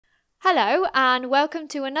Hello and welcome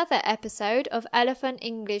to another episode of Elephant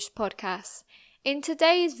English Podcast. In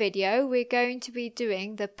today's video, we're going to be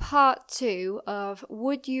doing the part 2 of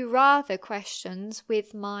Would You Rather questions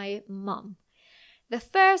with my mum. The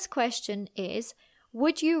first question is,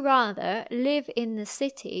 would you rather live in the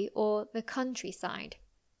city or the countryside?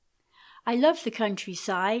 I love the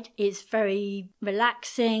countryside. It's very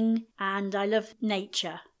relaxing and I love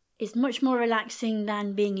nature. It's much more relaxing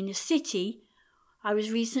than being in a city. I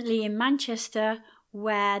was recently in Manchester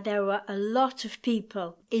where there were a lot of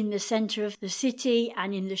people in the centre of the city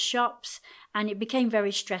and in the shops, and it became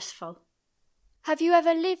very stressful. Have you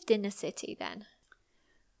ever lived in a city then?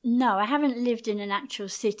 No, I haven't lived in an actual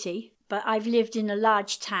city, but I've lived in a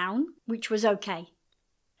large town, which was okay.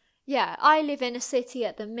 Yeah, I live in a city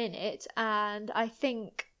at the minute, and I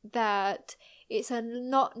think that it's a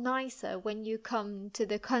lot nicer when you come to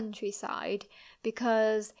the countryside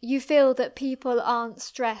because you feel that people aren't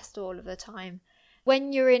stressed all of the time.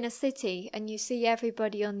 When you're in a city and you see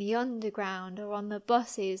everybody on the underground or on the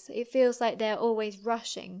buses, it feels like they're always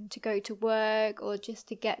rushing to go to work or just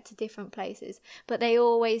to get to different places, but they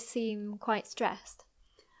always seem quite stressed.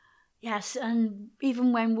 Yes, and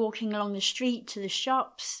even when walking along the street to the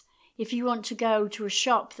shops, if you want to go to a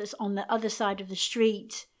shop that's on the other side of the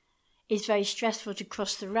street, it's very stressful to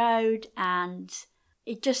cross the road and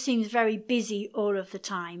it just seems very busy all of the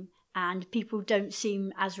time and people don't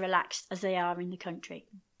seem as relaxed as they are in the country.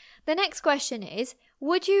 The next question is,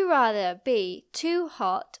 would you rather be too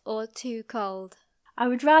hot or too cold? I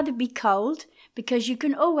would rather be cold because you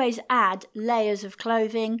can always add layers of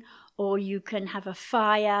clothing or you can have a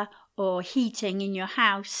fire or heating in your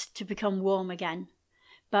house to become warm again.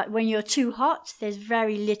 But when you're too hot, there's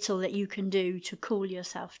very little that you can do to cool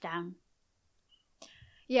yourself down.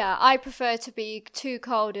 Yeah, I prefer to be too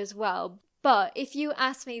cold as well. But if you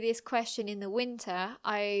ask me this question in the winter,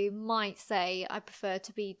 I might say I prefer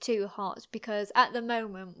to be too hot because at the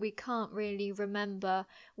moment we can't really remember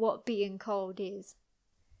what being cold is.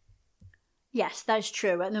 Yes, that's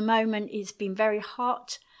true. At the moment it's been very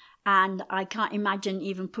hot and I can't imagine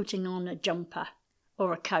even putting on a jumper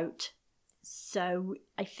or a coat. So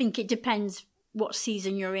I think it depends what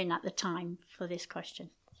season you're in at the time for this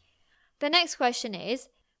question. The next question is,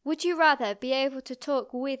 would you rather be able to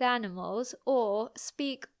talk with animals or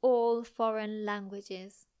speak all foreign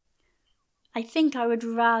languages? I think I would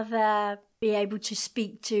rather be able to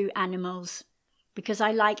speak to animals because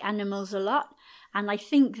I like animals a lot and I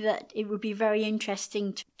think that it would be very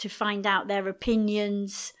interesting to find out their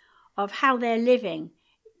opinions of how they're living.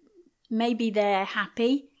 Maybe they're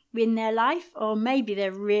happy in their life or maybe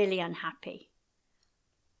they're really unhappy.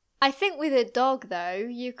 I think with a dog though,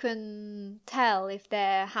 you can tell if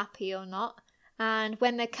they're happy or not. And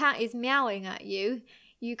when the cat is meowing at you,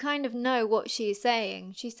 you kind of know what she's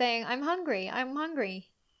saying. She's saying, I'm hungry, I'm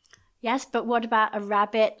hungry. Yes, but what about a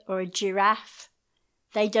rabbit or a giraffe?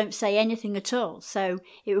 They don't say anything at all. So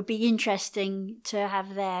it would be interesting to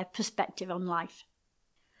have their perspective on life.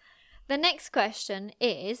 The next question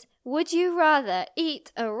is, would you rather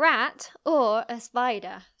eat a rat or a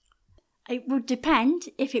spider? It would depend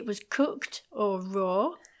if it was cooked or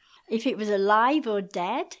raw, if it was alive or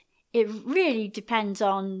dead. It really depends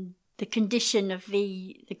on the condition of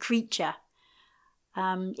the creature.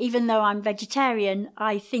 Even though I'm vegetarian,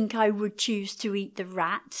 I think I would choose to eat the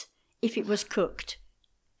rat if it was cooked.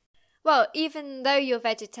 Well, even though you're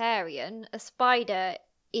vegetarian, a spider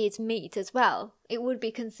is meat as well. It would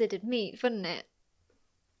be considered meat, wouldn't it?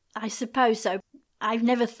 I suppose so. I've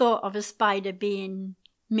never thought of a spider being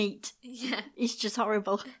meat. Yeah. It's just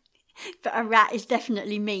horrible. But a rat is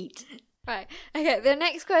definitely meat. Right. Okay, the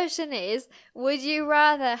next question is, would you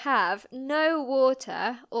rather have no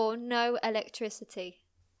water or no electricity?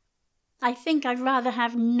 I think I'd rather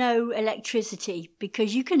have no electricity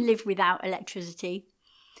because you can live without electricity.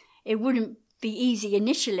 It wouldn't be easy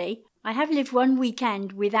initially. I have lived one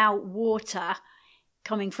weekend without water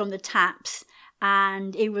coming from the taps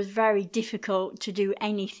and it was very difficult to do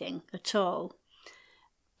anything at all.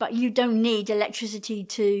 But you don't need electricity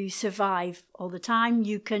to survive all the time.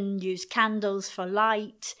 You can use candles for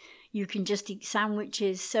light. You can just eat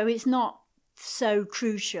sandwiches. So it's not so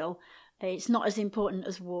crucial. It's not as important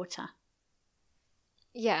as water.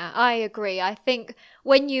 Yeah, I agree. I think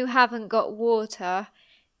when you haven't got water,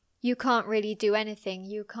 you can't really do anything.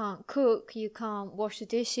 You can't cook, you can't wash the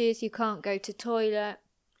dishes, you can't go to toilet.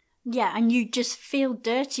 Yeah, and you just feel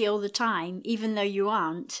dirty all the time, even though you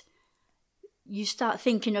aren't. You start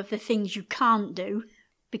thinking of the things you can't do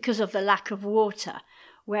because of the lack of water.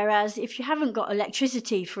 Whereas if you haven't got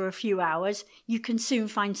electricity for a few hours, you can soon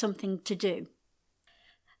find something to do.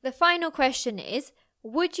 The final question is,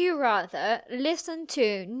 Would you rather listen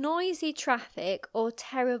to noisy traffic or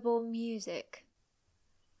terrible music?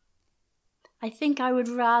 I think I would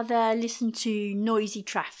rather listen to noisy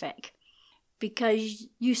traffic because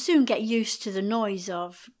you soon get used to the noise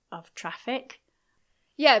of traffic.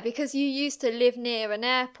 Yeah, because you used to live near an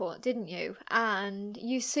airport, didn't you? And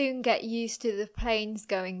you soon get used to the planes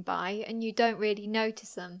going by and you don't really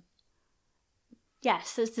notice them.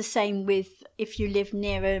 Yes, it's the same with if you live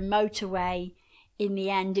near a motorway. In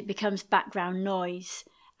the end, it becomes background noise.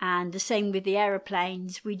 And the same with the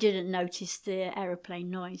aeroplanes. We didn't notice the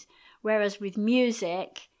aeroplane noise. Whereas with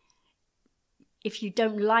music, if you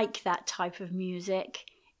don't like that type of music,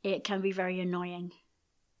 it can be very annoying.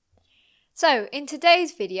 So, in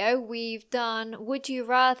today's video, we've done Would You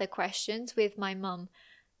Rather questions with my mum.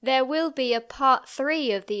 There will be a part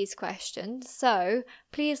 3 of these questions, so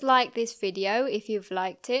please like this video if you've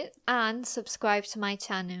liked it and subscribe to my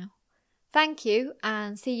channel. Thank you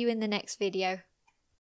and see you in the next video.